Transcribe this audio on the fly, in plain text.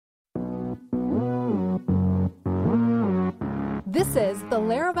This is the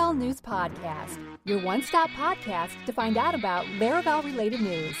Laravel News Podcast, your one-stop podcast to find out about Laravel-related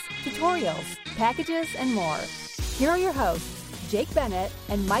news, tutorials, packages, and more. Here are your hosts, Jake Bennett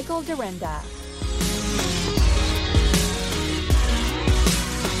and Michael Dyrynda.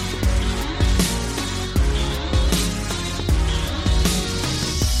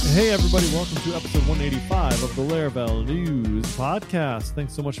 Hey everybody, welcome to episode 185 of the Laravel News Podcast.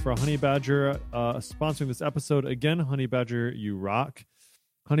 Thanks so much for Honeybadger sponsoring this episode. Again, Honeybadger, you rock.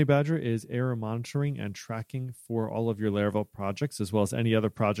 Honeybadger is error monitoring and tracking for all of your Laravel projects, as well as any other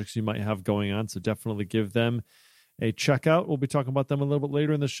projects you might have going on. So definitely give them a check out. We'll be talking about them a little bit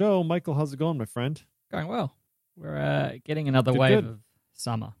later in the show. Michael, how's it going, my friend? Going well. We're getting another wave of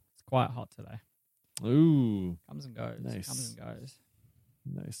summer. It's quite hot today. Ooh. Comes and goes. Nice. Comes and goes.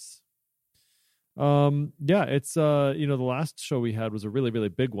 Nice. Yeah, it's the last show we had was a really, really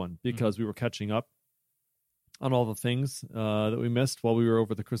big one because we were catching up on all the things that we missed while we were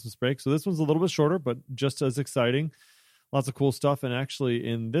over the Christmas break. So this one's a little bit shorter, but just as exciting. Lots of cool stuff. And actually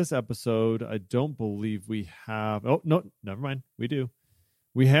in this episode, I don't believe we have, no, never mind. We do.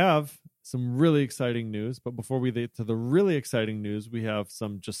 We have some really exciting news, but before we get to the really exciting news, we have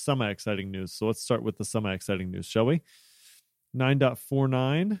some just semi-exciting news. So let's start with the semi-exciting news, shall we?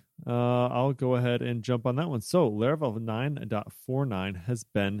 9.49. I'll go ahead and jump on that one. So Laravel 9.49 has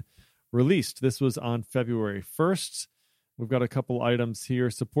been released. This was on February 1st. We've got a couple items here.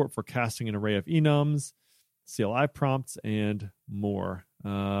 Support for casting an array of enums, CLI prompts, and more.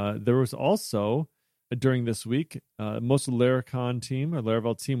 There was also, during this week, most of the Laracon team or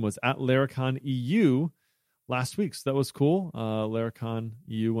Laravel team was at Laracon EU last week. So that was cool. Laracon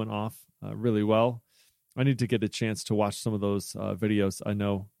EU went off really well. I need to get a chance to watch some of those videos. I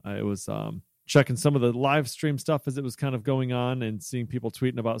know I was checking some of the live stream stuff as it was kind of going on and seeing people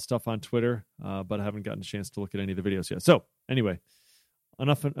tweeting about stuff on Twitter, but I haven't gotten a chance to look at any of the videos yet. So anyway,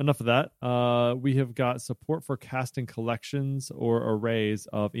 enough of that. We have got support for casting collections or arrays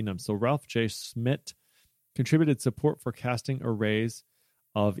of enums. So Ralph J. Schmidt contributed support for casting arrays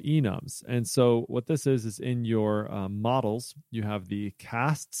of enums. And so what this is in your models, you have the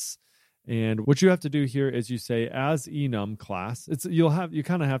casts. And what you have to do here is you say as enum class. You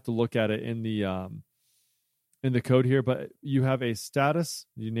kind of have to look at it in the code here, but you have a status.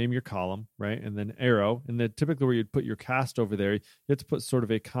 You name your column, right, and then arrow, and then typically where you'd put your cast over there, you have to put sort of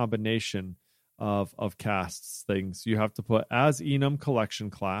a combination of casts things. You have to put as enum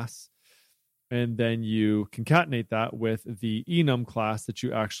collection class, and then you concatenate that with the enum class that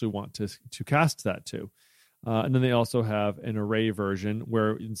you actually want to cast that to. And then they also have an array version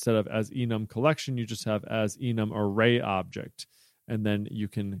where instead of as enum collection, you just have as enum array object. And then you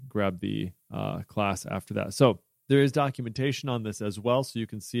can grab the class after that. So there is documentation on this as well. So you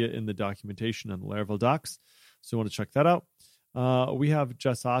can see it in the documentation on the Laravel docs. So you want to check that out. We have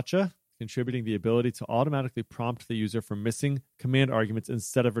Jess Acha contributing the ability to automatically prompt the user for missing command arguments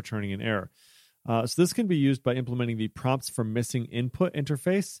instead of returning an error. So this can be used by implementing the prompts for missing input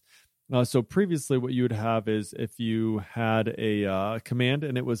interface. So previously what you would have is if you had a command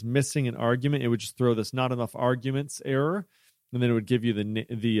and it was missing an argument, it would just throw this not enough arguments error, and then it would give you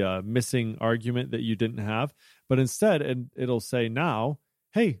the missing argument that you didn't have. But instead, it'll say now,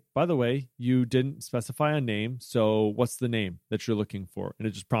 hey, by the way, you didn't specify a name, so what's the name that you're looking for? And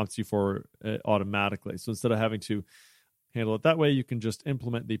it just prompts you for it automatically. So instead of having to handle it that way, you can just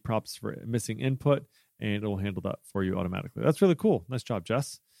implement the prompts for missing input, and it will handle that for you automatically. That's really cool. Nice job,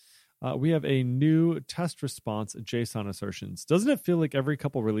 Jess. We have a new test response JSON assertions. Doesn't it feel like every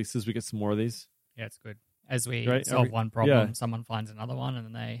couple releases we get some more of these? Yeah, it's good. As we solve one problem, someone finds another one, and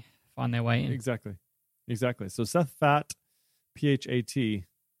then they find their way in. Exactly. So Seth Fat, PHAT,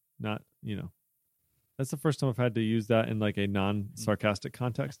 not, that's the first time I've had to use that in like a non-sarcastic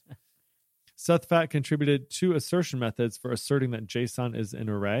context. Seth Fat contributed 2 assertion methods for asserting that JSON is an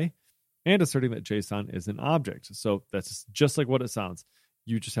array and asserting that JSON is an object. So that's just like what it sounds.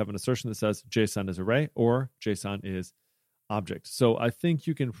 You just have an assertion that says JSON is array or JSON is object. So I think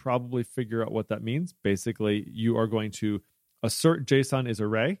you can probably figure out what that means. Basically, you are going to assert JSON is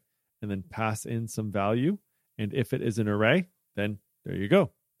array and then pass in some value. And if it is an array, then there you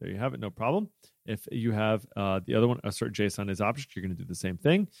go. There you have it. No problem. If you have the other one, assert JSON is object, you're going to do the same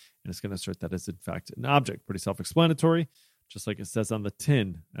thing. And it's going to assert that is in fact an object. Pretty self-explanatory, just like it says on the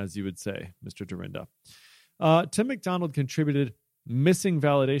tin, as you would say, Mr. Dyrynda. Tim McDonald contributed missing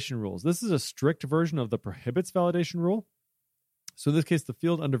validation rules. This is a strict version of the prohibits validation rule. So in this case, the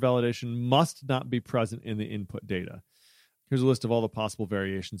field under validation must not be present in the input data. Here's a list of all the possible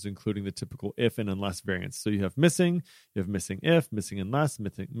variations, including the typical if and unless variants. So you have missing if, missing unless,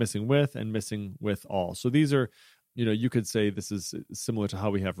 missing with, and missing with all. So these are you could say this is similar to how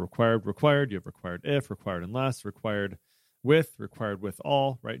we have required, you have required if, required unless, required with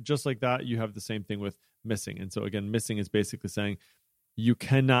all, right? Just like that, you have the same thing with missing. And so again, missing is basically saying you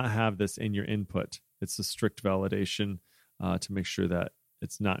cannot have this in your input. It's a strict validation to make sure that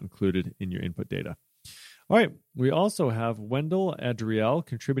it's not included in your input data. All right, we also have Wendell Adriel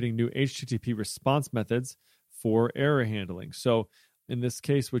contributing new HTTP response methods for error handling. So in this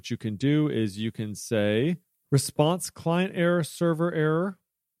case, what you can do is you can say response client error, server error,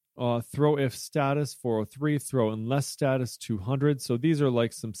 throw if status 403, throw unless status 200. So these are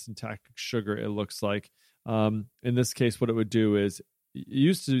like some syntactic sugar, it looks like. In this case, what it would do is it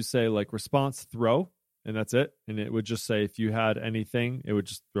used to say like response throw, and that's it. And it would just say if you had anything, it would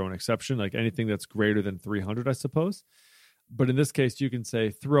just throw an exception, like anything that's greater than 300, I suppose. But in this case, you can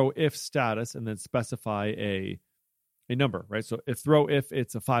say throw if status and then specify a number, right? So throw if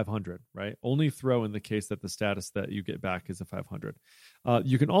it's a 500, right? Only throw in the case that the status that you get back is a 500.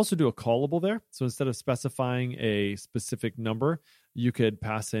 You can also do a callable there. So instead of specifying a specific number, you could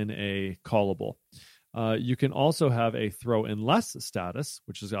pass in a callable. You can also have a throw unless status,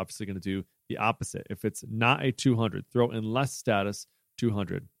 which is obviously going to do the opposite. If it's not a 200, throw unless status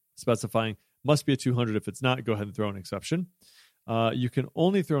 200, specifying must be a 200. If it's not, go ahead and throw an exception. You can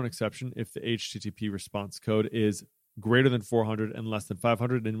only throw an exception if the HTTP response code is greater than 400 and less than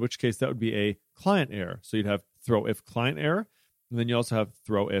 500, in which case that would be a client error. So you'd have throw if client error, and then you also have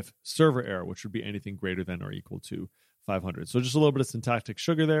throw if server error, which would be anything greater than or equal to 500. So just a little bit of syntactic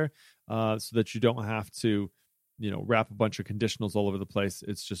sugar there, so that you don't have to, wrap a bunch of conditionals all over the place.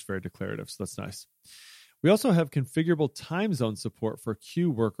 It's just very declarative. So that's nice. We also have configurable time zone support for queue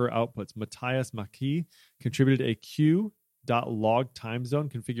worker outputs. Matthias Maki contributed a queue.log time zone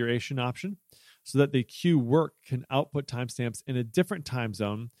configuration option so that the queue work can output timestamps in a different time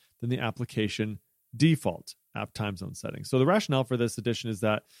zone than the application default app time zone setting. So the rationale for this addition is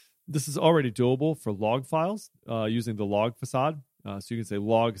that this is already doable for log files using the log facade. So you can say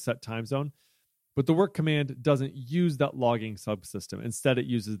log set time zone, but the work command doesn't use that logging subsystem. Instead, it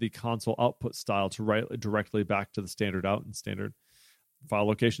uses the console output style to write directly back to the standard out and standard file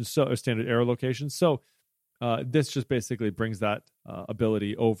location, or standard error location. So this just basically brings that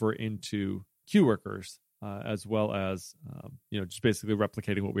ability over into queue workers, as well as just basically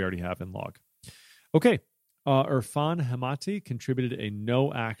replicating what we already have in log. Okay, Irfan Hamati contributed a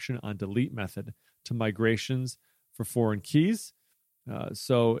no action on delete method to migrations for foreign keys.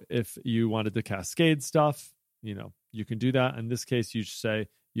 So if you wanted to cascade stuff, you can do that. In this case, you say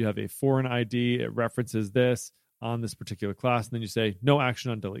you have a foreign ID, it references this on this particular class, and then you say no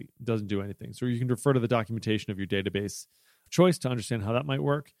action on delete. It doesn't do anything. So you can refer to the documentation of your database choice to understand how that might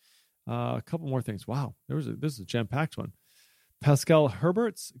work. A couple more things. Wow, this is a jam-packed one. Pascal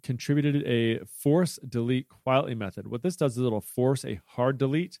Herberts contributed a force delete quietly method. What this does is it'll force a hard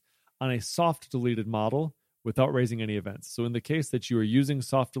delete on a soft deleted model without raising any events. So in the case that you are using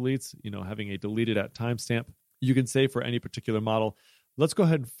soft deletes, having a deleted at timestamp, you can say for any particular model, let's go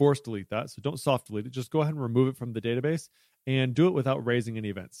ahead and force delete that. So don't soft delete it. Just go ahead and remove it from the database and do it without raising any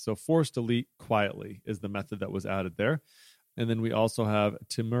events. So force delete quietly is the method that was added there. And then we also have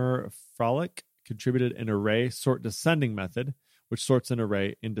Timur Frolic contributed an array sort descending method, which sorts an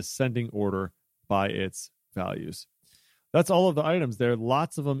array in descending order by its values. That's all of the items there.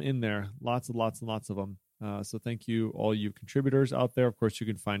 Lots of them in there. Lots and lots of them. So thank you, all you contributors out there. Of course, you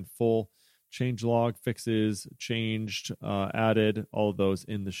can find full changelog fixes, changed, added, all of those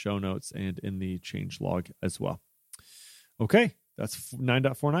in the show notes and in the changelog as well. Okay, that's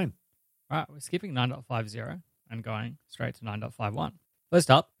 9.49. All right, we're skipping 9.50 and going straight to 9.51. First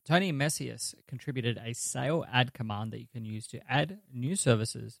up, Tony Messias contributed a sail add command that you can use to add new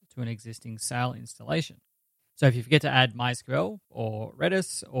services to an existing sail installation. So if you forget to add MySQL or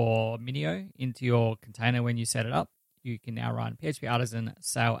Redis or Minio into your container when you set it up, you can now run PHP Artisan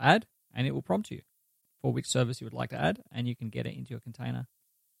sail add, and it will prompt you for which service you would like to add, and you can get it into your container.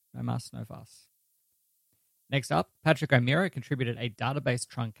 No muss, no fuss. Next up, Patrick O'Meara contributed a database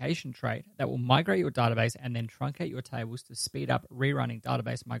truncation trait that will migrate your database and then truncate your tables to speed up rerunning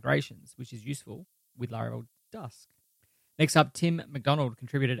database migrations, which is useful with Laravel Dusk. Next up, Tim McDonald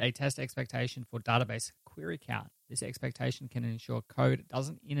contributed a test expectation for database query count. This expectation can ensure code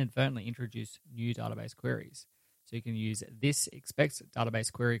doesn't inadvertently introduce new database queries. So you can use this expects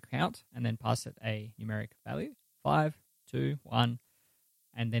database query count and then pass it a numeric value, 5, 2, 1,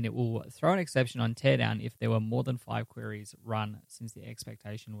 and then it will throw an exception on teardown if there were more than 5 queries run since the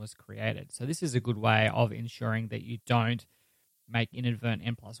expectation was created. So this is a good way of ensuring that you don't make inadvertent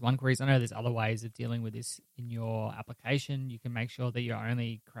N+1 queries. I know there's other ways of dealing with this in your application. You can make sure that you're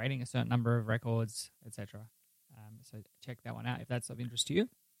only creating a certain number of records, etc. So check that one out if that's of interest to you.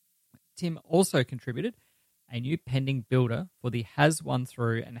 Tim also contributed a new pending builder for the has one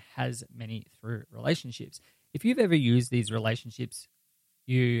through and has many through relationships. If you've ever used these relationships,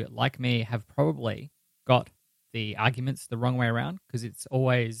 you, like me, have probably got the arguments the wrong way around, because it's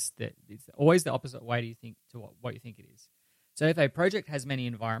always the opposite way to what you think it is. So if a project has many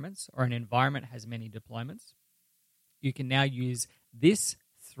environments or an environment has many deployments, you can now use this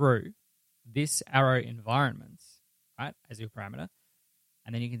through this arrow environments, right, as your parameter,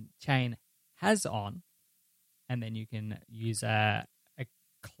 and then you can chain has on, and then you can use a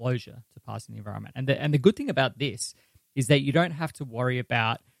closure to pass in the environment. And the good thing about this is that you don't have to worry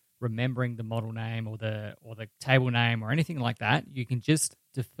about remembering the model name or the table name or anything like that. You can just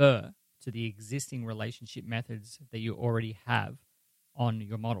defer to the existing relationship methods that you already have on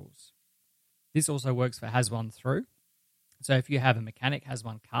your models. This also works for has one through. So if you have a mechanic has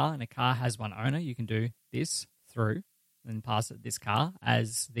one car and a car has one owner, you can do this through and pass it this car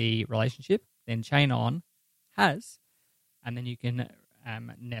as the relationship, then chain on has, and then you can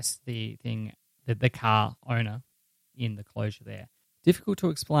nest the thing, the car owner in the closure there. Difficult to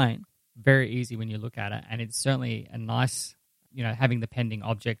explain, very easy when you look at it, and it's certainly a nice, having the pending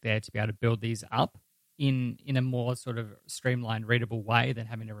object there to be able to build these up in a more sort of streamlined, readable way than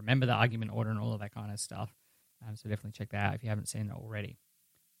having to remember the argument order and all of that kind of stuff. So definitely check that out if you haven't seen it already.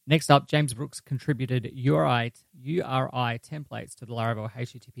 Next up, James Brooks contributed URI templates to the Laravel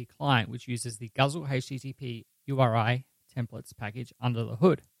HTTP client, which uses the Guzzle HTTP URI templates package under the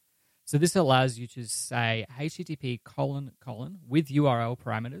hood. So this allows you to say HTTP : with URL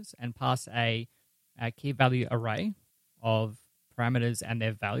parameters and pass a key value array of parameters and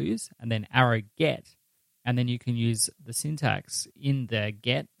their values, and then arrow get. And then you can use the syntax in the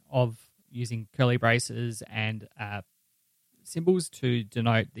get of using curly braces and symbols to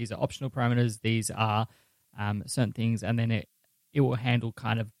denote these are optional parameters, these are certain things, and then it will handle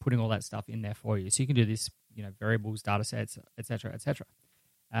kind of putting all that stuff in there for you. So you can do this, variables, data sets, etc., etc.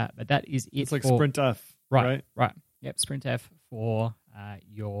 But that is it. It's like sprintf, right? Right. Yep, sprintf for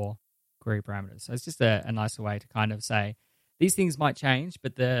your query parameters. So it's just a nicer way to kind of say these things might change,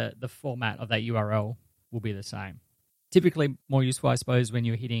 but the format of that URL will be the same. Typically more useful, I suppose, when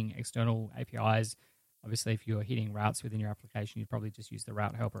you're hitting external APIs. Obviously, if you're hitting routes within your application, you'd probably just use the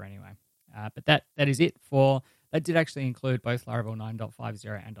route helper anyway. But that is it for... That did actually include both Laravel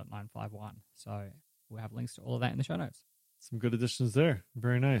 9.50 and 9.51. So we'll have links to all of that in the show notes. Some good additions there.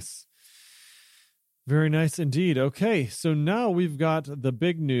 Very nice. Very nice indeed. Okay, so now we've got the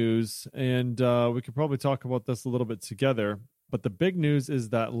big news, and we could probably talk about this a little bit together. But the big news is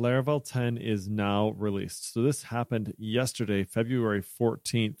that Laravel 10 is now released. So this happened yesterday, February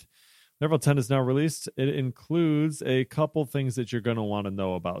 14th. Laravel 10 is now released. It includes a couple things that you're going to want to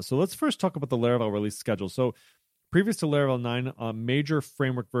know about. So let's first talk about the Laravel release schedule. So previous to Laravel 9, major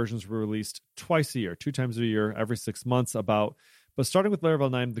framework versions were released twice a year, 2 times a year, every 6 months about. But starting with Laravel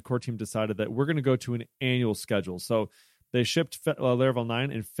 9, the core team decided that we're going to go to an annual schedule. So they shipped Laravel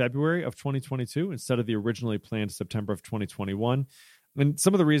 9 in February of 2022 instead of the originally planned September of 2021. And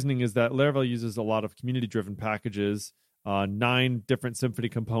some of the reasoning is that Laravel uses a lot of community-driven packages, 9 different Symfony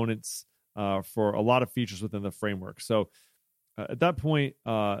components for a lot of features within the framework. So at that point,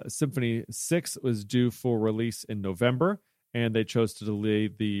 Symfony 6 was due for release in November, and they chose to delay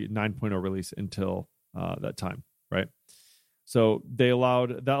the 9.0 release until that time, right? So that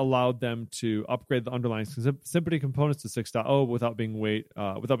allowed them to upgrade the underlying Symfony components to 6.0 without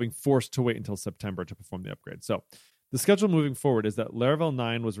being forced to wait until September to perform the upgrade. So the schedule moving forward is that Laravel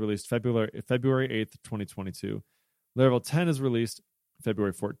 9 was released February 8th, 2022. Laravel 10 is released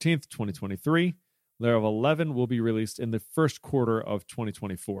February 14th, 2023. Laravel 11 will be released in the first quarter of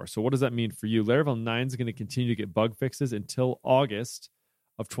 2024. So what does that mean for you? Laravel 9 is going to continue to get bug fixes until August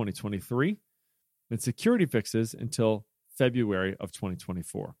of 2023, and security fixes until February of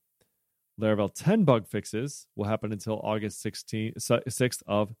 2024. Laravel 10 bug fixes will happen until August 6th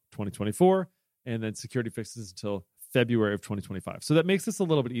of 2024, and then security fixes until February of 2025. So that makes this a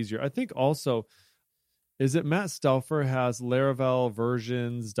little bit easier. I think also, is it Matt Stauffer has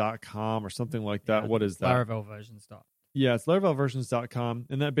laravelversions.com or something like that? Yeah, what is that? Laravelversions.com. Yeah, it's laravelversions.com,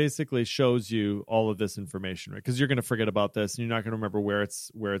 and that basically shows you all of this information, right? Because you're going to forget about this, and you're not going to remember where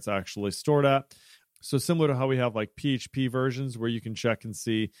it's actually stored at. So similar to how we have like PHP versions where you can check and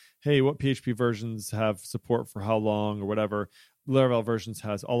see, hey, what PHP versions have support for how long or whatever. Laravel versions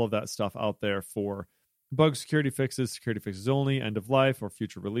has all of that stuff out there for bug security fixes only, end of life, or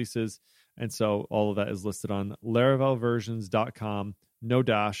future releases. And so all of that is listed on laravelversions.com, no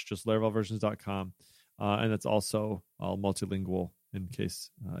dash, just laravelversions.com. And that's also multilingual in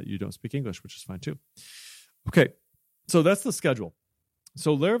case you don't speak English, which is fine too. Okay. So that's the schedule.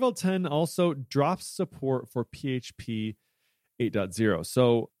 So Laravel 10 also drops support for PHP 8.0.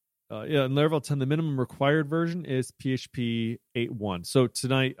 So in Laravel 10, the minimum required version is PHP 8.1. So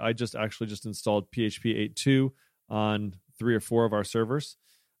tonight, I just installed PHP 8.2 on 3 or 4 of our servers,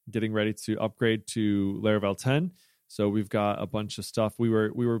 getting ready to upgrade to Laravel 10. So we've got a bunch of stuff. We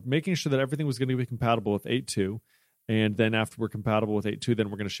were making sure that everything was going to be compatible with 8.2. And then after we're compatible with 8.2, then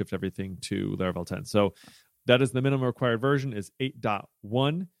we're going to shift everything to Laravel 10. So that is the minimum required version is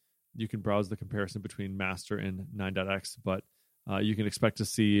 8.1. You can browse the comparison between master and 9.x, but you can expect to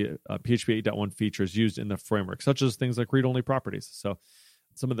see PHP 8.1 features used in the framework, such as things like read-only properties. So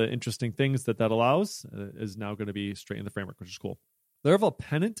some of the interesting things that allows is now going to be straight in the framework, which is cool. Laravel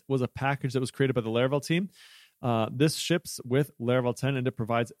Pennant was a package that was created by the Laravel team. This ships with Laravel 10, and it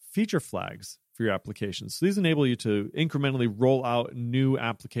provides feature flags for your applications. So these enable you to incrementally roll out new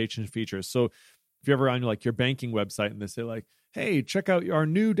application features. So if you're ever on like your banking website and they say like, hey, check out our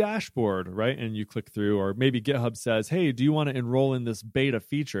new dashboard, right? And you click through, or maybe GitHub says, hey, do you want to enroll in this beta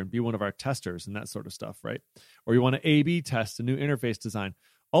feature and be one of our testers and that sort of stuff, right? Or you want to A/B test a new interface design.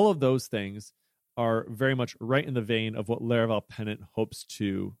 All of those things are very much right in the vein of what Laravel Pennant hopes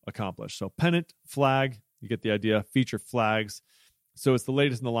to accomplish. So Pennant, flag, you get the idea, feature flags. So it's the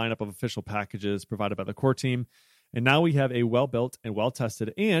latest in the lineup of official packages provided by the core team. And now we have a well-built and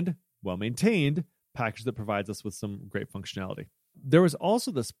well-tested and well-maintained package that provides us with some great functionality. There was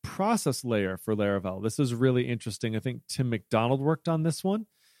also this process layer for Laravel. This is really interesting. I think Tim McDonald worked on this one.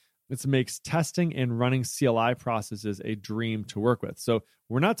 It makes testing and running CLI processes a dream to work with. So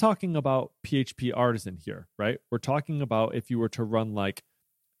we're not talking about PHP Artisan here, right? We're talking about if you were to run like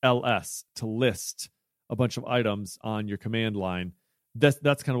ls to list a bunch of items on your command line. That's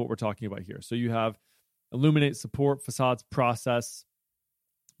kind of what we're talking about here. So you have Illuminate support facades process,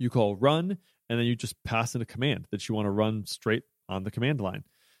 you call run, and then you just pass in a command that you want to run straight on the command line.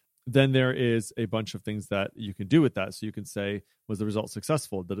 Then there is a bunch of things that you can do with that. So you can say, was the result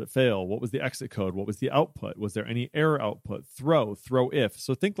successful? Did it fail? What was the exit code? What was the output? Was there any error output? Throw if.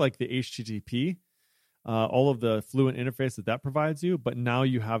 So think like the HTTP, all of the fluent interface that provides you, but now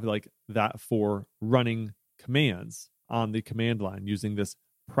you have like that for running commands on the command line using this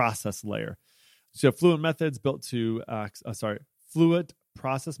process layer. So you have fluent methods built to, fluent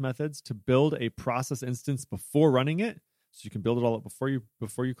process methods to build a process instance before running it. So you can build it all up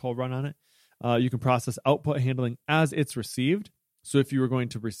before you call run on it. You can process output handling as it's received. So if you were going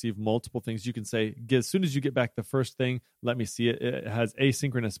to receive multiple things, you can say, as soon as you get back the first thing, let me see it. It has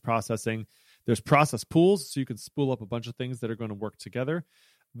asynchronous processing. There's process pools, so you can spool up a bunch of things that are going to work together.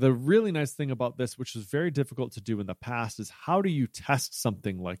 The really nice thing about this, which is very difficult to do in the past, is how do you test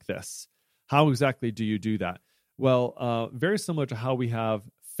something like this? How exactly do you do that? Well, very similar to how we have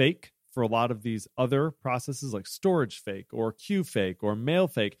fake for a lot of these other processes like storage fake or queue fake or mail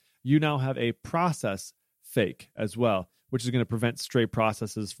fake, you now have a process fake as well, which is going to prevent stray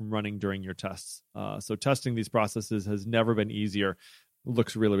processes from running during your tests. So testing these processes has never been easier.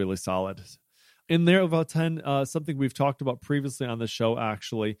 Looks really, really solid. In Laravel 10, something we've talked about previously on the show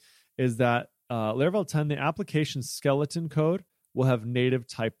actually is that Laravel 10, the application skeleton code will have native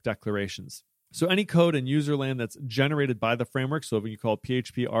type declarations. So any code in userland that's generated by the framework, so when you call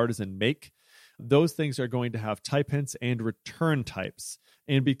PHP Artisan make, those things are going to have type hints and return types.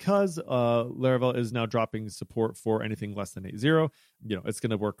 And because Laravel is now dropping support for anything less than 8.0, it's going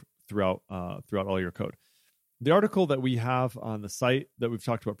to work throughout all your code. The article that we have on the site that we've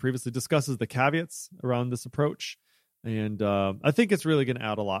talked about previously discusses the caveats around this approach. And I think it's really going to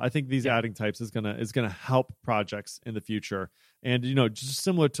add a lot. I think these adding types is going to help projects in the future. And, just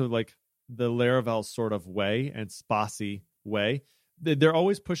similar to like the Laravel sort of way and SPACY way, they're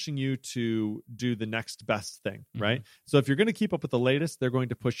always pushing you to do the next best thing, right? Mm-hmm. So if you're going to keep up with the latest, they're going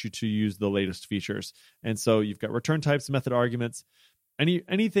to push you to use the latest features. And so you've got return types, method arguments,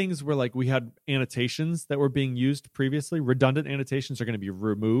 any things where like we had annotations that were being used previously, redundant annotations are going to be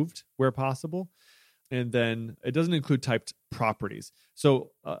removed where possible. And then it doesn't include typed properties.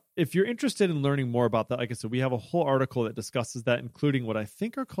 So if you're interested in learning more about that, like I said, we have a whole article that discusses that, including what I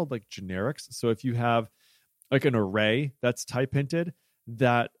think are called like generics. So if you have like an array that's type hinted,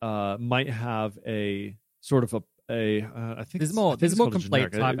 that might have a sort of I think there's more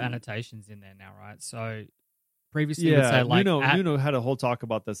complete type annotations in there now, right? So previously we would say like Nuno had a whole talk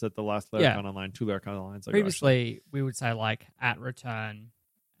about this at the last Laracon Online, 2 Laracon Online. Previously we would say like at return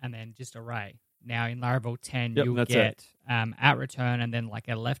and then just array. Now in Laravel 10, you'll get at return and then like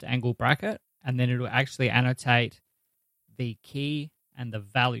a left angle bracket, and then it'll actually annotate the key and the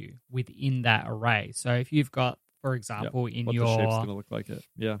value within that array. So if you've got, for example, in what your the shape's going to look like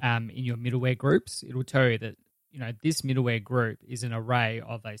in your middleware groups, it'll tell you that this middleware group is an array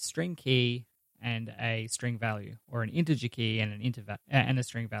of a string key and a string value, or an integer key and and a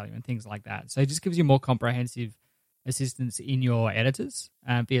string value, and things like that. So it just gives you more comprehensive assistance in your editors,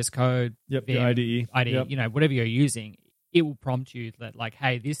 VS Code, your Vim, IDE, whatever you're using. It will prompt you that, like,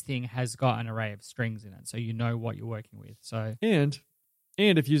 hey, this thing has got an array of strings in it, so you know what you're working with. So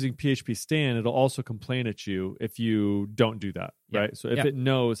and if using PHP Stan, it'll also complain at you if you don't do that, right? So if it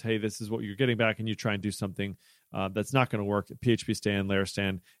knows, hey, this is what you're getting back, and you try and do something that's not going to work, PHP Stan, Layer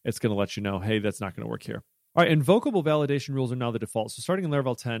Stan, it's going to let you know, hey, that's not going to work here. All right, invocable validation rules are now the default. So starting in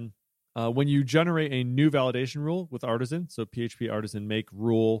Laravel 10, when you generate a new validation rule with Artisan, so PHP Artisan make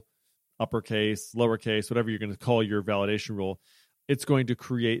rule, uppercase, lowercase, whatever you're going to call your validation rule, it's going to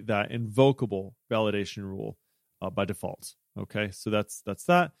create that invocable validation rule by default. Okay, so that's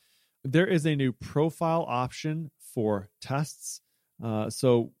that. There is a new profile option for tests.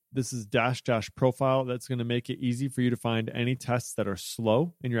 So this is -- profile. That's going to make it easy for you to find any tests that are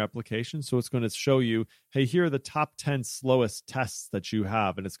slow in your application. So it's going to show you, hey, here are the top 10 slowest tests that you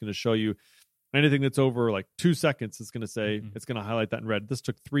have. And it's going to show you anything that's over like 2 seconds. It's going to say, it's going to highlight that in red. This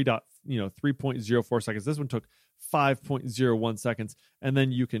took 3.04 seconds. This one took 5.01 seconds. And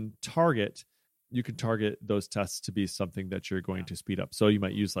then you can target those tests to be something that you're going to speed up. So you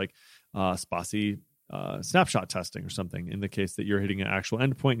might use like SPASI snapshot testing or something in the case that you're hitting an actual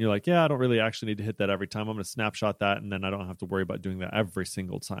endpoint and you're like, I don't really actually need to hit that every time. I'm going to snapshot that, and then I don't have to worry about doing that every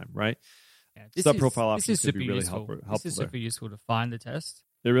single time, right? Yeah, so that profile option could be really useful. helpful. This is super useful to find the test.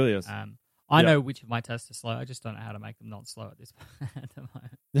 It really is. I know which of my tests are slow. I just don't know how to make them not slow at this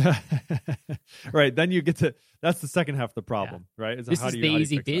moment. Right. Then you get to, that's the second half of the problem, right? This is the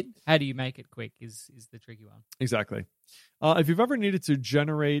easy bit. How do you make it quick is the tricky one. Exactly. If you've ever needed to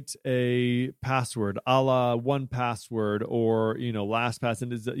generate a password, a la 1Password or, LastPass,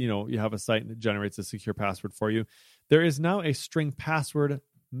 and you have a site and it generates a secure password for you, there is now a string password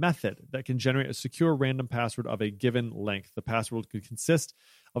method that can generate a secure random password of a given length. The password could consist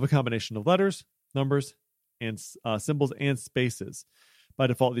of a combination of letters, numbers, and symbols and spaces. By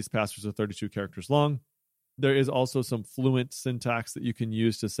default, these passwords are 32 characters long. There is also some fluent syntax that you can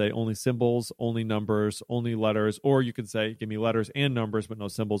use to say only symbols, only numbers, only letters, or you can say, give me letters and numbers, but no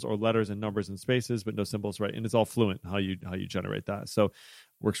symbols, or letters and numbers and spaces, but no symbols, right? And it's all fluent how you generate that. So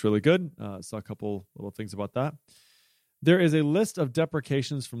works really good. Saw a couple little things about that. There is a list of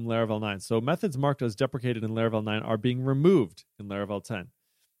deprecations from Laravel 9. So methods marked as deprecated in Laravel 9 are being removed in Laravel 10.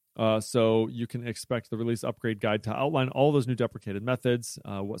 So you can expect the release upgrade guide to outline all those new deprecated methods,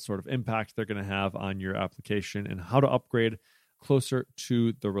 what sort of impact they're going to have on your application, and how to upgrade closer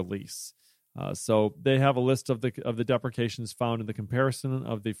to the release. So they have a list of the deprecations found in the comparison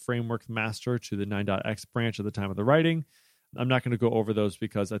of the framework master to the 9.x branch at the time of the writing. I'm not going to go over those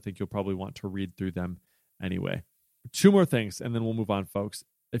because I think you'll probably want to read through them anyway. 2 more things, and then we'll move on, folks.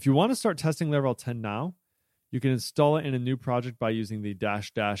 If you want to start testing Laravel 10 now, you can install it in a new project by using the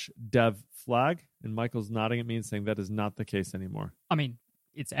 --dev flag. And Michael's nodding at me and saying that is not the case anymore. I mean,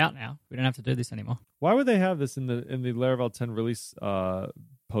 it's out now. We don't have to do this anymore. Why would they have this in the Laravel 10 release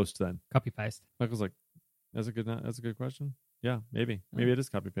post then? Copy paste. Michael's like, that's a good question. Yeah, maybe it is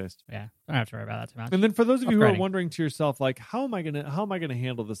copy paste. Yeah, don't have to worry about that too much. And then for those of you who are wondering to yourself, like, how am I gonna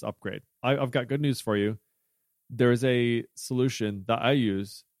handle this upgrade? I've got good news for you. There is a solution that I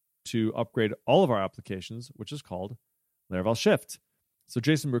use to upgrade all of our applications, which is called Laravel Shift. So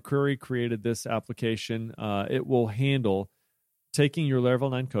Jason McCurry created this application. It will handle taking your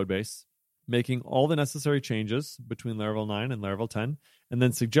Laravel 9 codebase, making all the necessary changes between Laravel 9 and Laravel 10, and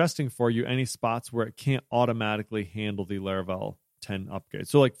then suggesting for you any spots where it can't automatically handle the Laravel 10 upgrade.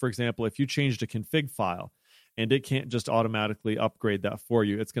 So like, for example, if you changed a config file and it can't just automatically upgrade that for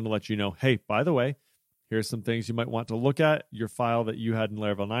you, it's going to let you know, hey, by the way, here's some things you might want to look at. Your file that you had in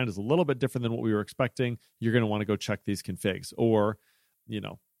Laravel 9 is a little bit different than what we were expecting. You're going to want to go check these configs, or,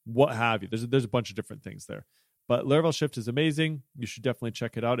 what have you. There's a bunch of different things there. But Laravel Shift is amazing. You should definitely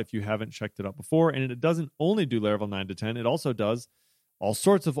check it out if you haven't checked it out before. And it doesn't only do Laravel 9 to 10. It also does all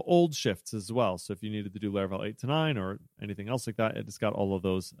sorts of old shifts as well. So if you needed to do Laravel 8 to 9 or anything else like that, it's got all of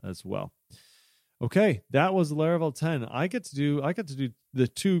those as well. Okay, that was Laravel 10. I get to do the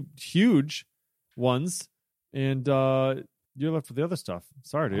 2 huge ones, and you're left with the other stuff.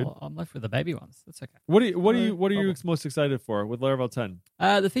 Sorry, dude. Well, I'm left with the baby ones. That's okay. What are you most excited for with Laravel 10?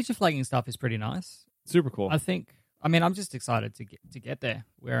 The feature flagging stuff is pretty nice. Super cool. I'm just excited to get there.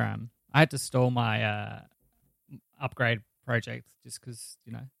 Where I had to stall my upgrade project just because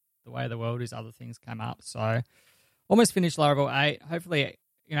the way the world is, other things came up. So almost finished Laravel 8. Hopefully,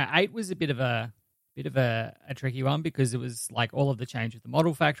 8 was a bit of a bit of a tricky one because it was like all of the change with the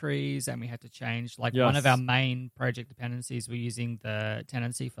model factories, and we had to change like one of our main project dependencies. We're using the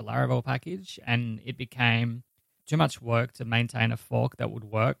tenancy for Laravel package, and it became too much work to maintain a fork that would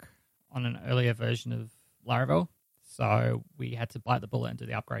work on an earlier version of Laravel. So we had to bite the bullet and do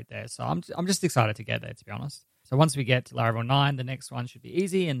the upgrade there. So I'm just excited to get there, to be honest. So once we get to Laravel 9, the next one should be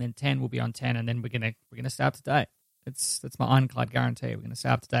easy, and then 10 will be on 10, and then we're gonna stay up to date. That's my ironclad guarantee. We're gonna stay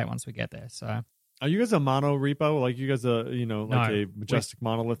up to date once we get there. So. Are you guys a mono repo? Like you guys a a Majestic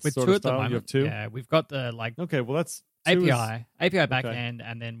monolith sort of style? You have two? Yeah, we've got the Okay, well that's API backend,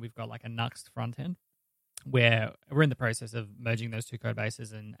 and then we've got like a Nuxt front end where we're in the process of merging those two code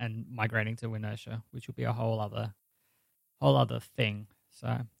bases and migrating to Inertia, which will be a whole other thing. So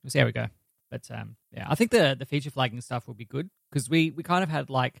we'll see how we go. But I think the feature flagging stuff will be good because we kind of had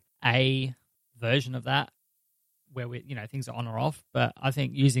like a version of that where things are on or off. But I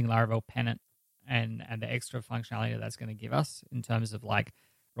think using Laravel Pennant and the extra functionality that's going to give us in terms of like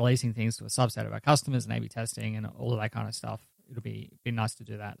releasing things to a subset of our customers and A/B testing and all of that kind of stuff, it'll be nice to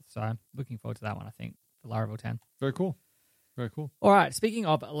do that. So looking forward to that one, I think, for Laravel 10. Very cool. Very cool. All right, speaking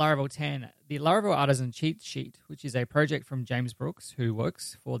of Laravel 10, the Laravel Artisan Cheat Sheet, which is a project from James Brooks, who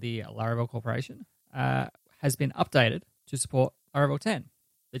works for the Laravel Corporation, has been updated to support Laravel 10.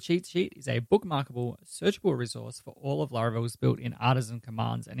 The cheat sheet is a bookmarkable, searchable resource for all of Laravel's built-in Artisan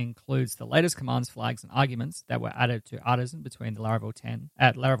commands and includes the latest commands, flags, and arguments that were added to Artisan between the Laravel 9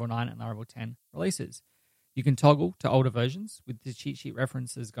 and Laravel 10 releases. You can toggle to older versions with the cheat sheet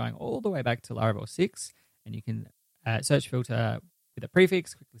references going all the way back to Laravel 6, and you can search filter with a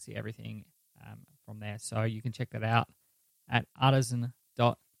prefix, quickly see everything from there. So you can check that out at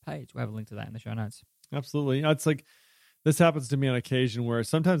artisan.page. We'll have a link to that in the show notes. Absolutely. It's like, this happens to me on occasion where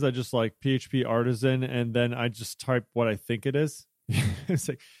sometimes I just like PHP Artisan and then I just type what I think it is. It's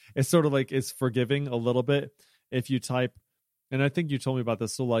sort of like it's forgiving a little bit if you type, and I think you told me about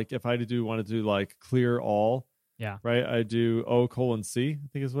this. So like if I want to do like clear all, yeah, right, I do O:C, I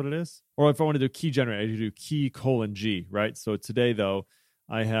think is what it is. Or if I want to do key generate, I do key:G, right? So today though,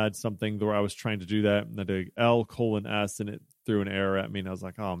 I had something where I was trying to do that and I did L:S and it threw an error at me and I was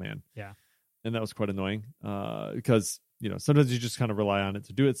like, oh man. Yeah. And that was quite annoying because sometimes you just kind of rely on it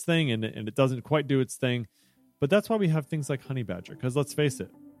to do its thing and it doesn't quite do its thing. But that's why we have things like Honeybadger, because let's face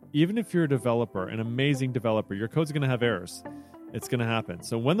it, even if you're a developer, an amazing developer, your code's going to have errors. It's going to happen.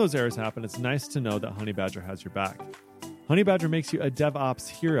 So when those errors happen, it's nice to know that Honeybadger has your back. Honeybadger makes you a DevOps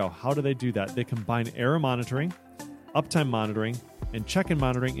hero. How do they do that? They combine error monitoring, uptime monitoring, and check-in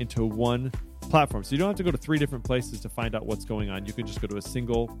monitoring into one platform. So you don't have to go to 3 different places to find out what's going on. You can just go to a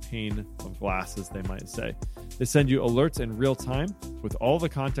single pane of glass, as they might say. They send you alerts in real time with all the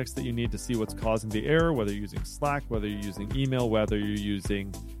context that you need to see what's causing the error, whether you're using Slack, whether you're using email, whether you're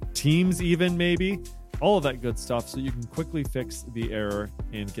using Teams even maybe, all of that good stuff, so you can quickly fix the error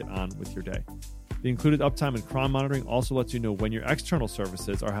and get on with your day. The included uptime and cron monitoring also lets you know when your external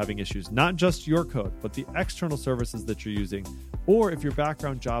services are having issues, not just your code, but the external services that you're using, or if your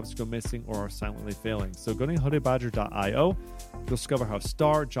background jobs go missing or are silently failing. So go to honeybadger.io, you'll discover how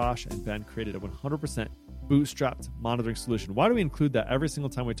Star, Josh, and Ben created a 100% bootstrapped monitoring solution. Why do we include that every single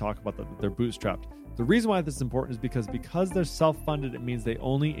time we talk about that they're bootstrapped? The reason why this is important is because they're self-funded, it means they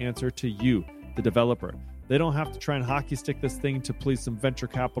only answer to you, the developer. They don't have to try and hockey stick this thing to please some venture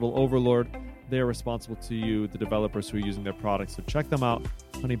capital overlord. They are responsible to you, the developers who are using their products. So check them out,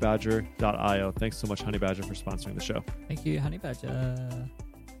 honeybadger.io. Thanks so much, Honeybadger, for sponsoring the show. Thank you, Honeybadger.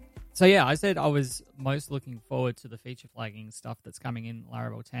 So yeah, I said I was most looking forward to the feature flagging stuff that's coming in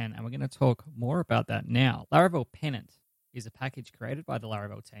Laravel 10, and we're going to talk more about that now. Laravel Pennant is a package created by the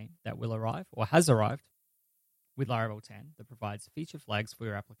Laravel team that will arrive, or has arrived, with Laravel 10 that provides feature flags for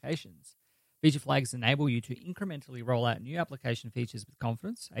your applications. Feature flags enable you to incrementally roll out new application features with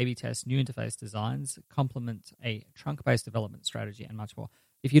confidence, A/B test new interface designs, complement a trunk-based development strategy, and much more.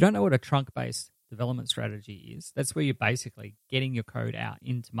 If you don't know what a trunk-based development strategy is, that's where you're basically getting your code out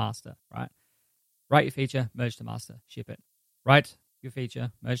into master, right? Write your feature, merge to master, ship it. Write your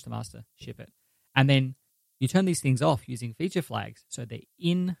feature, merge to master, ship it. And then you turn these things off using feature flags so they're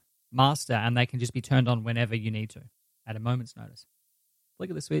in master and they can just be turned on whenever you need to at a moment's notice.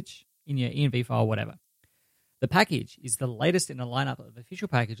 Flick of the switch in your env file, whatever. The package is the latest in a lineup of official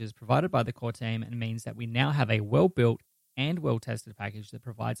packages provided by the core team and means that we now have a well-built and well-tested package that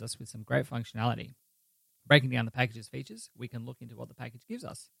provides us with some great functionality. Breaking down the package's features, we can look into what the package gives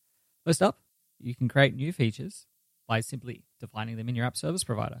us. First up, you can create new features by simply defining them in your app service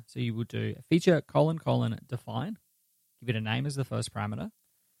provider. So you would do a feature : define, give it a name as the first parameter,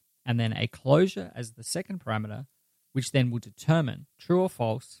 and then a closure as the second parameter, which then will determine true or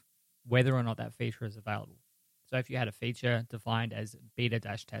false whether or not that feature is available. So if you had a feature defined as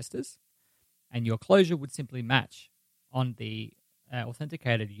beta-testers, and your closure would simply match on the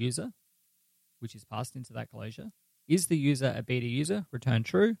authenticated user, which is passed into that closure, is the user a beta user? Return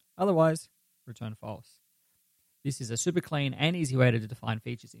true. Otherwise, return false. This is a super clean and easy way to define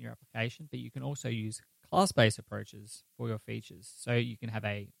features in your application, but you can also use class-based approaches for your features. So you can have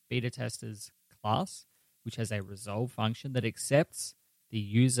a beta testers class, which has a resolve function that accepts the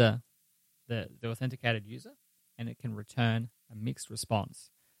user, the authenticated user, and it can return a mixed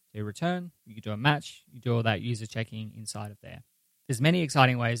response. So you return, you can do a match, you do all that user checking inside of there. There's many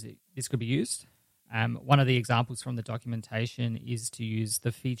exciting ways that this could be used. One of the examples from the documentation is to use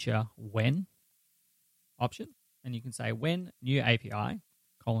the feature when option. And you can say when new API, :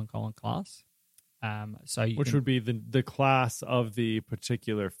 class. Which would be the class of the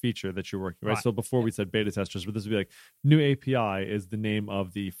particular feature that you're working, right? So before we said beta testers, but this would be like new API is the name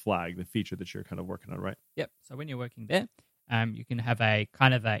of the flag, the feature that you're kind of working on, right? Yep. So when you're working there, you can have a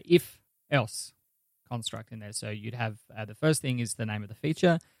kind of a if-else construct in there. So you'd have the first thing is the name of the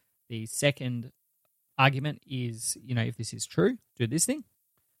feature. The second argument is, if this is true, do this thing.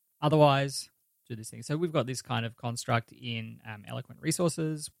 Otherwise, do this thing. So we've got this kind of construct in Eloquent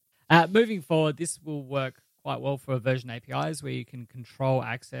Resources. Moving forward, this will work quite well for version APIs where you can control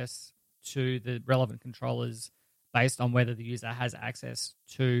access to the relevant controllers based on whether the user has access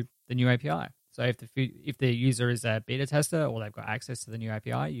to the new API. So if the user is a beta tester or they've got access to the new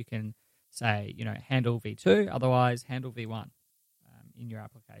API, you can say, handle v2, otherwise handle v1 in your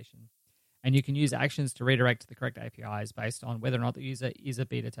application. And you can use actions to redirect to the correct APIs based on whether or not the user is a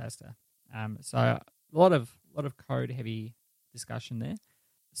beta tester. So a lot of code-heavy discussion there.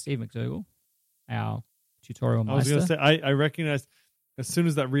 Steve McDougall, our tutorial master. I was going to say, I recognized as soon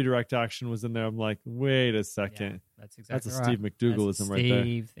as that redirect action was in there, I'm like, wait a second. Yeah, that's a right. Steve McDougall-ism right there.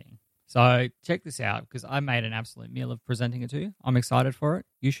 Steve thing. So check this out because I made an absolute meal of presenting it to you. I'm excited for it.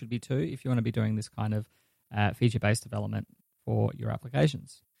 You should be too if you want to be doing this kind of feature-based development for your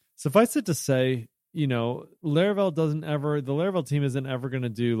applications. Suffice it to say, the Laravel team isn't ever going to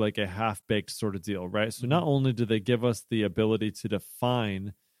do like a half-baked sort of deal, right? So not only do they give us the ability to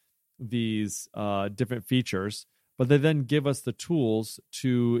define these different features, but they then give us the tools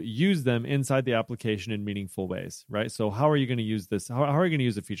to use them inside the application in meaningful ways, right? So how are you going to use this? How are you going to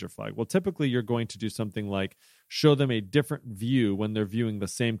use a feature flag? Well, typically you're going to do something like show them a different view when they're viewing the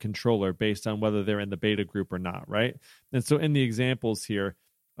same controller based on whether they're in the beta group or not, right? And so in the examples here,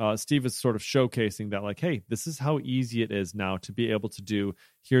 Steve is sort of showcasing that like, hey, this is how easy it is now to be able to do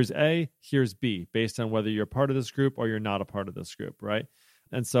here's A, here's B, based on whether you're part of this group or you're not a part of this group, right?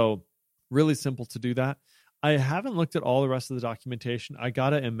 And so really simple to do that. I haven't looked at all the rest of the documentation. I got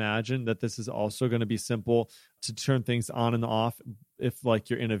to imagine that this is also going to be simple to turn things on and off if like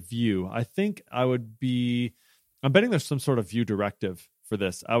you're in a view. I think I'm betting there's some sort of view directive for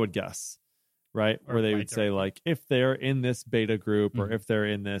this, I would guess, right? Where they would say like, if they're in this beta group or if they're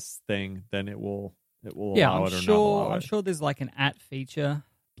in this thing, then it will allow it or not allow it. I'm sure there's like an @feature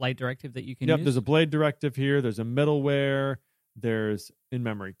blade directive that you can use. Yep, there's a blade directive here. There's a middleware. There's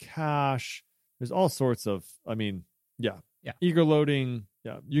in-memory cache. There's all sorts of, eager loading.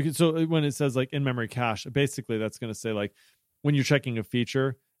 Yeah, you can. So when it says like in-memory cache, basically that's going to say like when you're checking a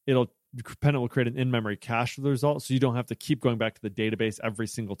feature, Dependent will create an in-memory cache for the result, so you don't have to keep going back to the database every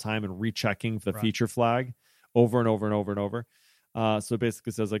single time and rechecking the feature flag over and over and over and over. So it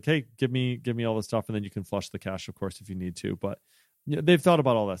basically says like, hey, give me all this stuff, and then you can flush the cache, of course, if you need to. But they've thought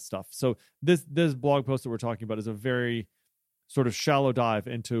about all that stuff. So this blog post that we're talking about is a very sort of shallow dive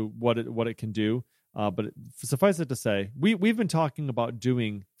into what it can do. But suffice it to say, we've been talking about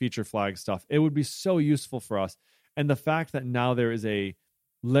doing feature flag stuff. It would be so useful for us, and the fact that now there is a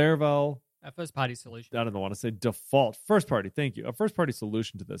Laravel, a first-party solution. I don't want to say default first-party. Thank you. A first-party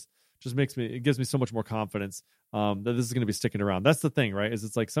solution to this just gives me so much more confidence that this is going to be sticking around. That's the thing, right? Is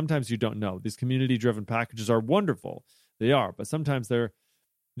it's like sometimes you don't know. These community-driven packages are wonderful. They are, but sometimes they're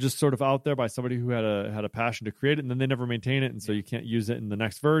just sort of out there by somebody who had a passion to create it, and then they never maintain it, and so you can't use it in the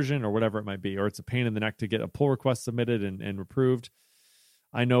next version or whatever it might be, or it's a pain in the neck to get a pull request submitted and approved.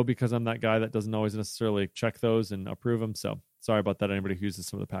 I know because I'm that guy that doesn't always necessarily check those and approve them. So sorry about that, anybody who uses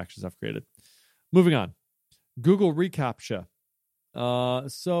some of the packages I've created. Moving on. Google reCAPTCHA.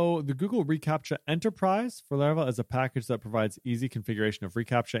 So the Google reCAPTCHA Enterprise for Laravel is a package that provides easy configuration of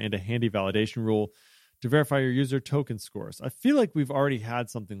reCAPTCHA and a handy validation rule to verify your user token scores. I feel like we've already had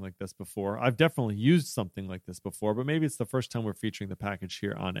something like this before. I've definitely used something like this before, but maybe it's the first time we're featuring the package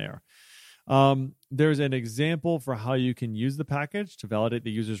here on air. There's an example for how you can use the package to validate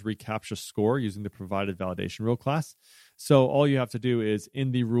the user's reCAPTCHA score using the provided validation rule class. So all you have to do is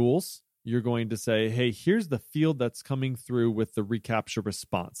in the rules, you're going to say, hey, here's the field that's coming through with the reCAPTCHA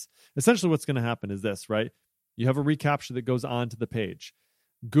response. Essentially what's going to happen is this, right? You have a reCAPTCHA that goes onto the page.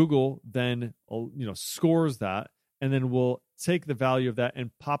 Google then scores that, and then will take the value of that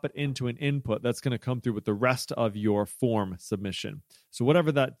and pop it into an input that's going to come through with the rest of your form submission. So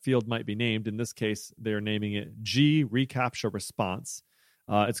whatever that field might be named, in this case, they're naming it G reCAPTCHA response.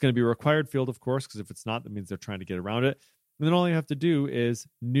 It's going to be a required field, of course, because if it's not, that means they're trying to get around it. And then all you have to do is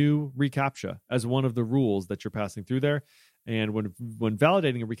new reCAPTCHA as one of the rules that you're passing through there. And when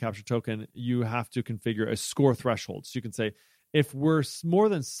validating a reCAPTCHA token, you have to configure a score threshold. So you can say, if we're more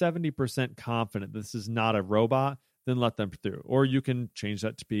than 70% confident this is not a robot, then let them through. Or you can change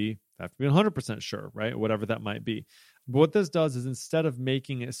that to have to be 100% sure, right? Whatever that might be. But what this does is instead of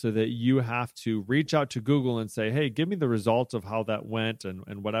making it so that you have to reach out to Google and say, hey, give me the results of how that went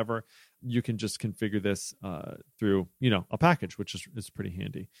and whatever, you can just configure this through, a package, which is pretty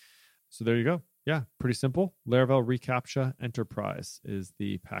handy. So there you go. Yeah, pretty simple. Laravel reCAPTCHA Enterprise is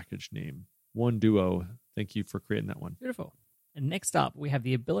the package name. One Duo. Thank you for creating that one. Beautiful. And next up, we have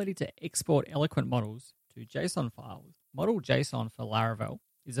the ability to export eloquent models to JSON files. Model JSON for Laravel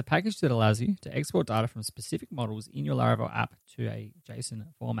is a package that allows you to export data from specific models in your Laravel app to a JSON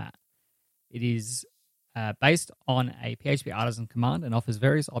format. It is based on a PHP Artisan command and offers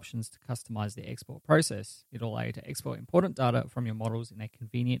various options to customize the export process. It will allow you to export important data from your models in a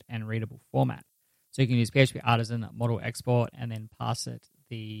convenient and readable format. So you can use PHP Artisan model export and then pass it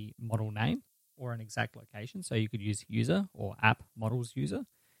the model name or an exact location. So you could use user or app models user.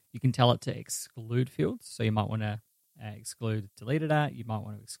 You can tell it to exclude fields. So you might want to exclude deleted at. You might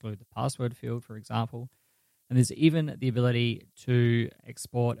want to exclude the password field, for example. And there's even the ability to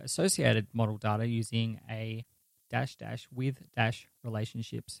export associated model data using a -- with -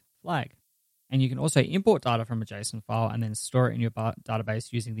 relationships flag. And you can also import data from a JSON file and then store it in your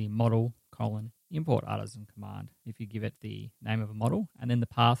database using the model:\import artisan command if you give it the name of a model and then the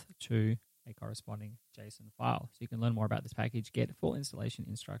path to a corresponding JSON file. So you can learn more about this package, get full installation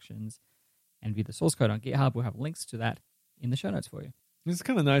instructions, and view the source code on GitHub. We'll have links to that in the show notes for you. It's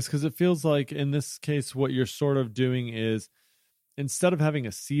kind of nice because it feels like in this case, what you're sort of doing is instead of having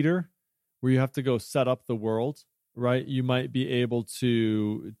a seeder where you have to go set up the world, right? You might be able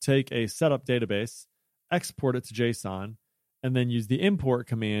to take a setup database, export it to JSON, and then use the import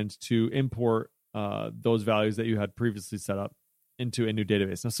command to import those values that you had previously set up into a new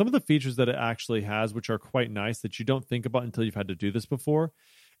database. Now, some of the features that it actually has, which are quite nice that you don't think about until you've had to do this before,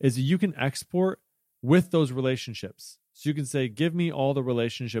 is you can export with those relationships. So you can say, give me all the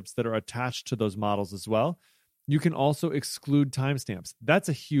relationships that are attached to those models as well. You can also exclude timestamps. That's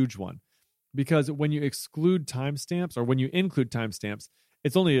a huge one because when you exclude timestamps or when you include timestamps,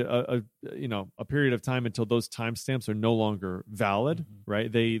 it's only a period of time until those timestamps are no longer valid,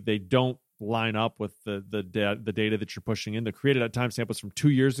 right? They don't line up with the data that you're pushing in. The created at timestamp was from 2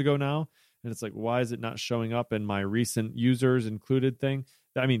 years ago now, and it's like, why is it not showing up in my recent users included thing?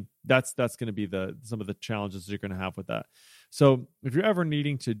 I mean, that's going to be some of the challenges you're going to have with that. So if you're ever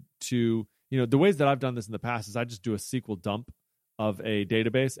needing to the ways that I've done this in the past is I just do a SQL dump of a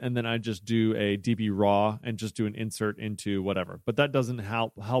database, and then I just do a DB raw and just do an insert into whatever. But that doesn't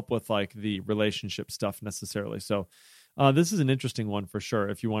help with like the relationship stuff necessarily. So this is an interesting one for sure.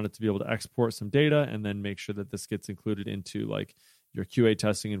 If you wanted to be able to export some data and then make sure that this gets included into like your QA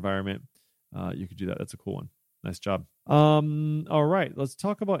testing environment, you could do that. That's a cool one. Nice job. All right, let's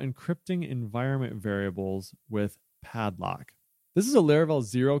talk about encrypting environment variables with Padlock. This is a Laravel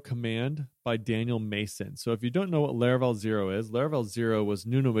 0 command by Daniel Mason. So if you don't know what Laravel 0 is, Laravel 0 was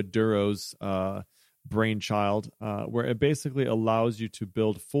Nuno Maduro's brainchild, where it basically allows you to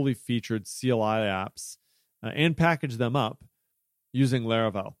build fully featured CLI apps and package them up using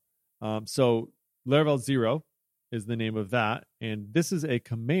Laravel. So Laravel 0 is the name of that, and this is a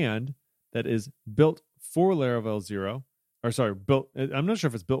command that is built for Laravel 0. I'm not sure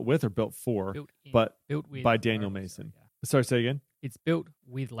if it's built with or built for, built with by Daniel Laravel Mason. 0, yeah. Sorry, say again? It's built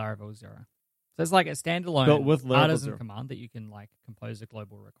with Laravel 0. So it's like a standalone built with artisan command that you can like compose a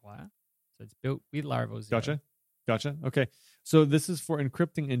global require. So it's built with Laravel 0. Gotcha. Okay. So this is for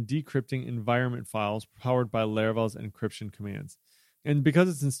encrypting and decrypting environment files powered by Laravel's encryption commands. And because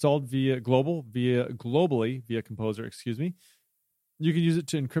it's installed globally via Composer, you can use it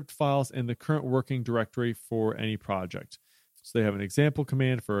to encrypt files in the current working directory for any project. So they have an example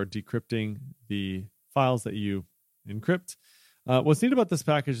command for decrypting the files that you encrypt. What's neat about this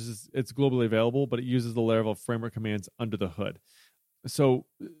package is it's globally available, but it uses the Laravel framework commands under the hood. So,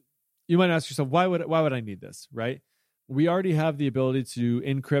 you might ask yourself, why would I need this, right? We already have the ability to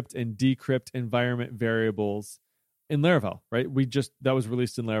encrypt and decrypt environment variables in Laravel, right? That was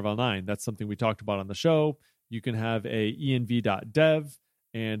released in Laravel 9. That's something we talked about on the show. You can have a env.dev,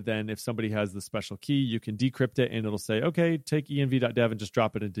 and then if somebody has the special key, you can decrypt it, and it'll say, okay, take env.dev and just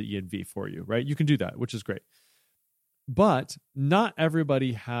drop it into env for you, right? You can do that, which is great. But not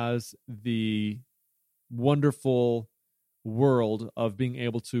everybody has the wonderful world of being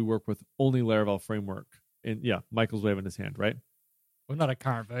able to work with only Laravel framework. And yeah, Michael's waving his hand, right? Well, not a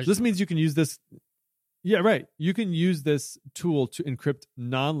current version. So this means you can use this. Yeah, right. You can use this tool to encrypt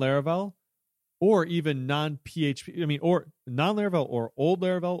non-Laravel or even non-PHP, or non-Laravel or old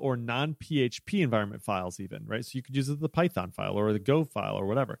Laravel or non-PHP environment files even, right? So you could use the Python file or the Go file or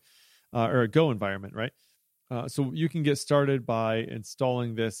whatever, or a Go environment, right? So you can get started by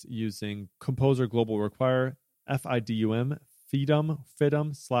installing this using Composer Global Require, FIDUM,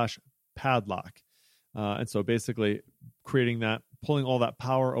 FIDUM/padlock. And so basically creating that, pulling all that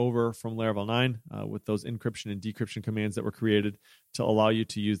power over from Laravel 9 with those encryption and decryption commands that were created to allow you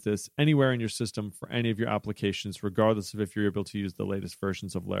to use this anywhere in your system for any of your applications, regardless of if you're able to use the latest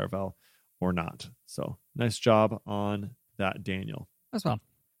versions of Laravel or not. So nice job on that, Daniel. That's fun.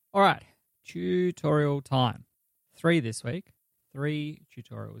 All right. Tutorial time. 3 this week. 3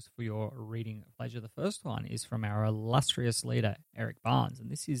 tutorials for your reading pleasure. The first one is from our illustrious leader, Eric Barnes, and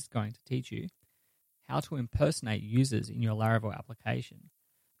this is going to teach you how to impersonate users in your Laravel application.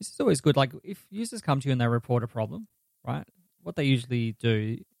 This is always good. Like if users come to you and they report a problem, right? What they usually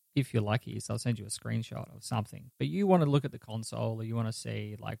do, if you're lucky, is they'll send you a screenshot of something. But you want to look at the console or you want to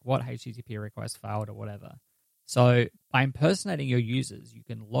see like what HTTP request failed or whatever. So by impersonating your users, you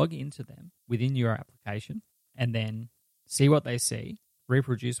can log into them within your application and then see what they see,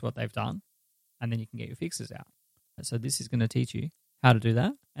 reproduce what they've done, and then you can get your fixes out. So this is going to teach you how to do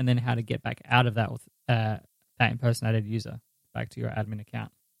that, and then how to get back out of that with that impersonated user back to your admin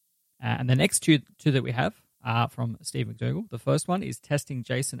account. And the next two that we have are from Steve McDougall. The first one is testing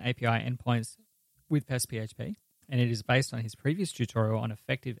JSON API endpoints with PES.PHP, and it is based on his previous tutorial on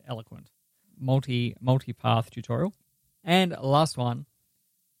effective eloquent multi-path tutorial. And last one,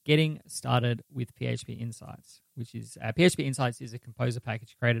 getting started with PHP Insights, which is PHP Insights is a composer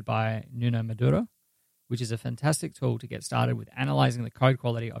package created by Nuno Maduro, which is a fantastic tool to get started with analyzing the code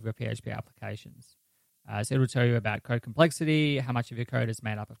quality of your PHP applications. So it will tell you about code complexity, how much of your code is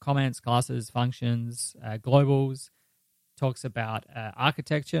made up of comments, classes, functions, globals. Talks about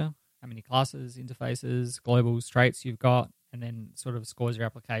architecture, how many classes, interfaces, globals, traits you've got, and then sort of scores your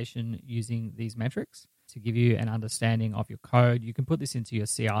application using these metrics to give you an understanding of your code. You can put this into your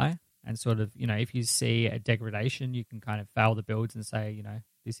CI and sort of, if you see a degradation, you can kind of fail the builds and say,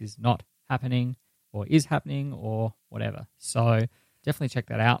 this is not happening or is happening or whatever. So definitely check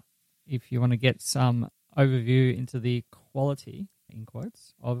that out if you want to get some overview into the quality, in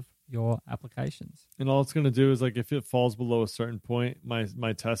quotes, of your applications. And all it's going to do is like if it falls below a certain point,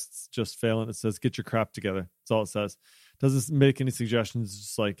 my tests just fail and it says, get your crap together. That's all it says. Doesn't make any suggestions. It's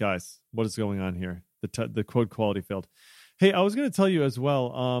just like, guys, what is going on here? The code quality failed. Hey, I was going to tell you as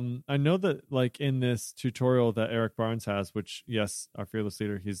well. I know that like in this tutorial that Eric Barnes has, which yes, our fearless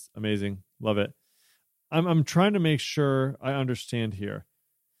leader, he's amazing. Love it. I'm trying to make sure I understand here.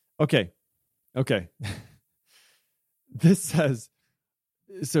 Okay. This says,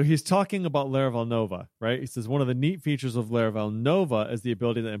 so he's talking about Laravel Nova, right? He says one of the neat features of Laravel Nova is the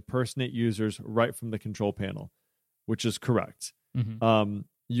ability to impersonate users right from the control panel, which is correct. Mm-hmm.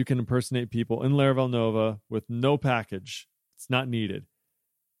 You can impersonate people in Laravel Nova with no package. It's not needed.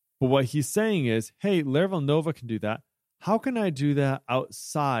 But what he's saying is, hey, Laravel Nova can do that. How can I do that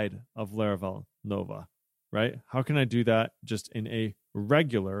outside of Laravel Nova, right? How can I do that just in a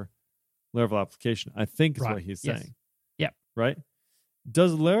regular Laravel application? I think is what he's saying. Yep. Right?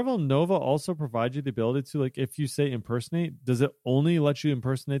 Does Laravel Nova also provide you the ability to, like, if you say impersonate, does it only let you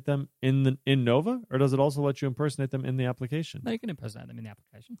impersonate them in Nova, or does it also let you impersonate them in the application? No, you can impersonate them in the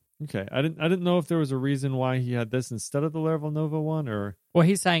application. Okay, I didn't know if there was a reason why he had this instead of the Laravel Nova one, or well,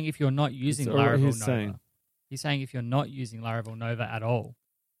 he's saying if you're not using Laravel Nova, he's saying if you're not using Laravel Nova at all,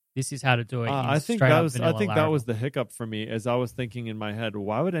 this is how to do it. I think that was the hiccup for me, as I was thinking in my head,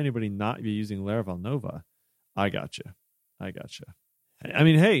 why would anybody not be using Laravel Nova? I gotcha. I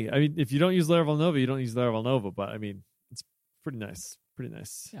mean, if you don't use Laravel Nova, you don't use Laravel Nova. But I mean, it's pretty nice.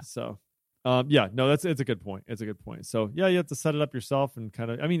 Yeah. So, it's a good point. So, yeah, you have to set it up yourself and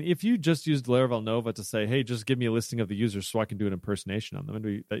kind of. I mean, if you just used Laravel Nova to say, hey, just give me a listing of the users so I can do an impersonation on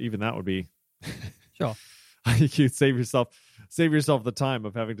them, that would be sure. You could save yourself the time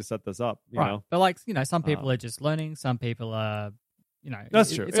of having to set this up. You know, but some people are just learning. Some people are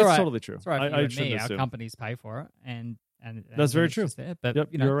That's true. It's all right. totally true. It's all right for I you and shouldn't me. Our assume. companies pay for it, and That's very it's true. just there. But Yep,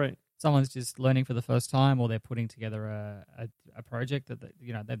 you're right. someone's just learning for the first time, or they're putting together a project that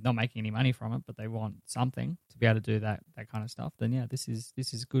they're not making any money from it, but they want something to be able to do that kind of stuff. Then this is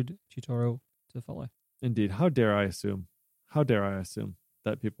a good tutorial to follow. Indeed. How dare I assume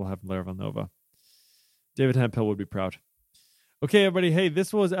that people have Laravel Nova? David Hemphill would be proud. Okay, everybody. Hey,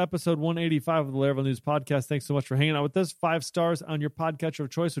 this was episode 185 of the Laravel News Podcast. Thanks so much for hanging out with us. 5 stars on your podcatcher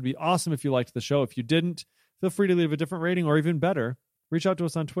of choice would be awesome if you liked the show. If you didn't, feel free to leave a different rating, or even better, reach out to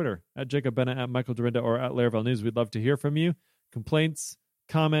us on Twitter at Jacob Bennett, at Michael Dorinda, or at Laravel News. We'd love to hear from you. Complaints,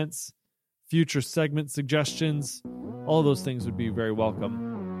 comments, future segment suggestions, all those things would be very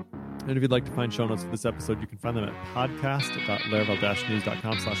welcome. And if you'd like to find show notes for this episode, you can find them at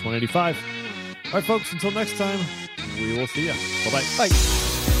podcast.laravel-news.com/185. All right, folks, until next time, we will see you. Bye-bye. Bye.